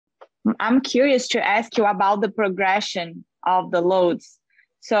I'm curious to ask you about the progression of the loads.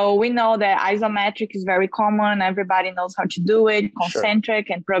 So we know that isometric is very common. Everybody knows how to do it, concentric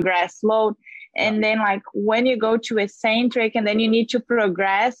and progress load. And then like when you go to eccentric and then you need to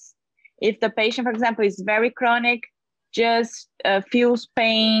progress, if the patient, for example, is very chronic, just feels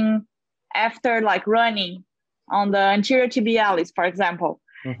pain after like running on the anterior tibialis, for example.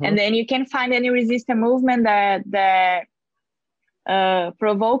 And then you can find any resistant movement that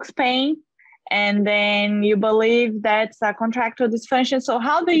provokes pain. And then you believe that's a contractile dysfunction. So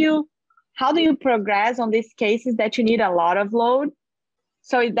how do you progress on these cases that you need a lot of load?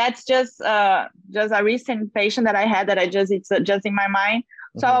 So that's just a recent patient that I had that it's just in my mind.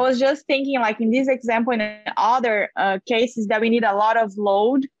 So I was just thinking, like in this example, in other cases that we need a lot of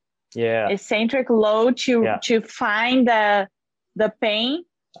load, eccentric load to find the pain.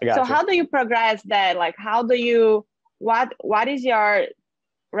 So how do you progress that? Like how do you what is your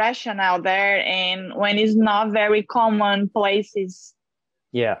rationale there? And when it's not very common places,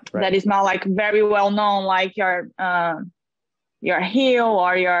 that is not like very well known, like your heel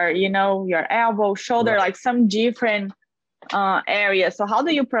or your elbow, shoulder, like some different area. So how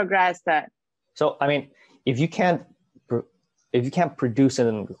do you progress that? So I mean, if you can't produce it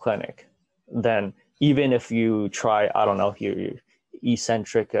in the clinic, then even if you try, I don't know, your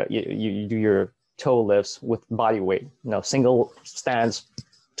eccentric, you do your toe lifts with body weight, single stance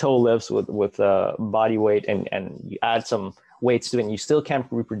toe lifts with body weight, and you add some weights to it, and you still can't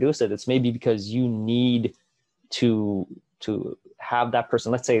reproduce it. It's maybe because you need to have that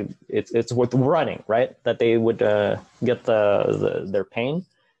person, let's say it's with running, right, that they would get their pain.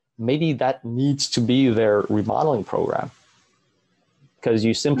 Maybe that needs to be their remodeling program, because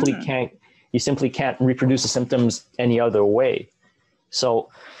you simply can't reproduce the symptoms any other way.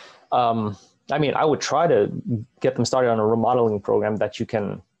 So I mean, I would try to get them started on a remodeling program that you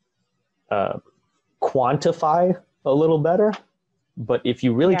can quantify a little better. But if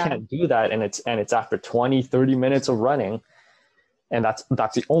you really can't do that, and it's after 20, 30 minutes of running, and that's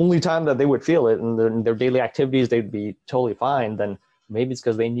the only time that they would feel it, and their daily activities, they'd be totally fine, then maybe it's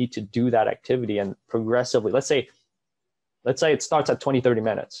because they need to do that activity and progressively, let's say it starts at 20, 30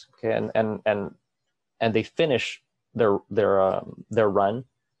 minutes. Okay. And they finish their run,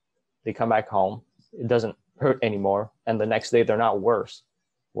 they come back home, it doesn't hurt anymore, and the next day they're not worse.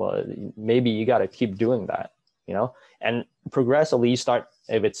 Well, maybe you got to keep doing that, and progressively you start,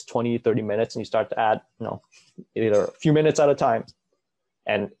 if it's 20, 30 minutes, and you start to add, either a few minutes at a time,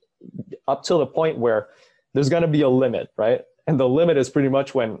 and up till the point where there's going to be a limit, right? And the limit is pretty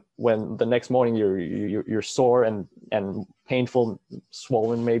much when the next morning you're sore and painful,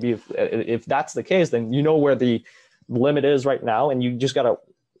 swollen. Maybe if that's the case, then you know where the limit is right now, and you just got to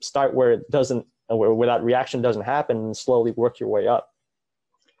start where that reaction doesn't happen, and slowly work your way up.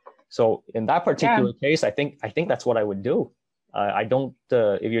 So in that particular case, I think that's what I would do. I don't.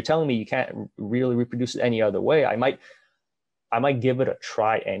 If you're telling me you can't really reproduce it any other way, I might give it a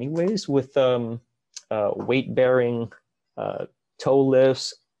try anyways with weight bearing toe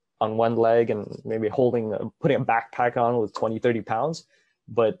lifts on one leg, and maybe putting a backpack on with 20, 30 pounds.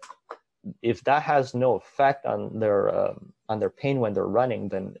 But if that has no effect on their pain when they're running,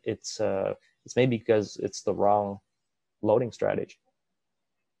 then it's maybe because it's the wrong loading strategy.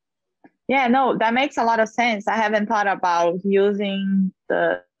 Yeah, no, that makes a lot of sense. I haven't thought about using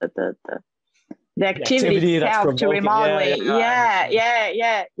the activity itself to remodel it.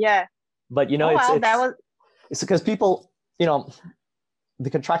 Yeah. But it's because people, the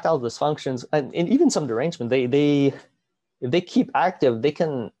contractile dysfunctions and even some derangement, if they keep active,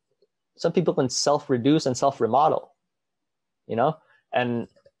 some people can self-reduce and self-remodel, and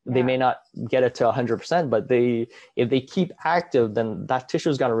they may not get it to 100%, but if they keep active, then that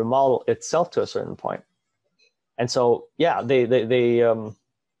tissue is going to remodel itself to a certain point. And so, they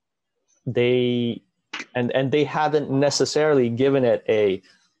haven't necessarily given it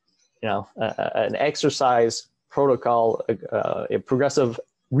an exercise protocol, a progressive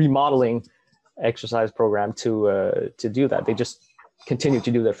remodeling exercise program to do that. They just continue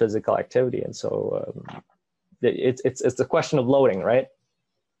to do their physical activity. And so it's a question of loading, right?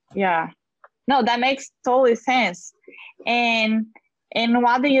 Yeah, no, that makes totally sense. And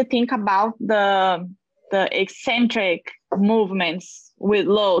what do you think about the eccentric movements with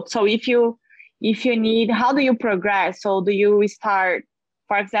load? So if you need, how do you progress? So do you start,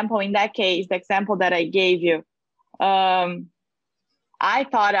 for example, in that case, the example that I gave you, I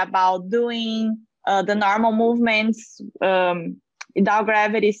thought about doing the normal movements, without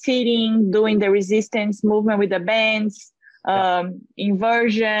gravity, sitting, doing the resistance movement with the bands,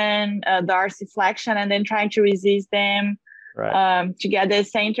 inversion, dorsiflexion, and then trying to resist them. to get the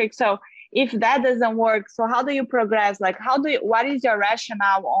eccentric. So if that doesn't work, so how do you progress? Like, what is your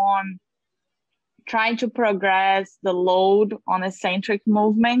rationale on trying to progress the load on eccentric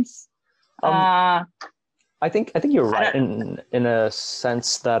movements? I think you're right in a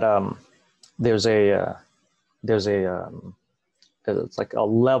sense that there's it's like a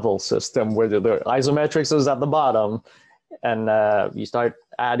level system where the isometrics is at the bottom, and you start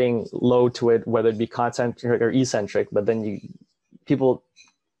adding load to it, whether it be concentric or eccentric. But then people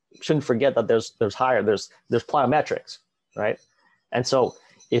shouldn't forget that there's plyometrics, right? And so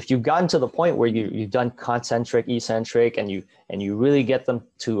if you've gotten to the point where you've done concentric, eccentric, and you really get them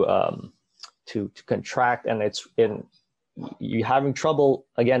to contract, and you're having trouble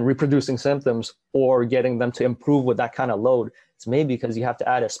again reproducing symptoms or getting them to improve with that kind of load, it's maybe because you have to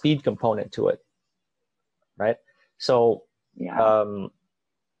add a speed component to it, right? So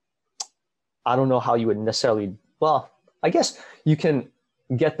I don't know how you would necessarily. Well, I guess you can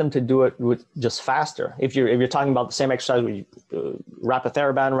get them to do it with just faster. If you're talking about the same exercise where you wrap a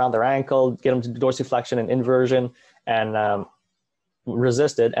TheraBand around their ankle, get them to do dorsiflexion and inversion, and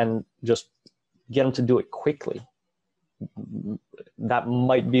resist it, and just get them to do it quickly. That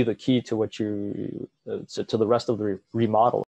might be the key to to the rest of the remodel.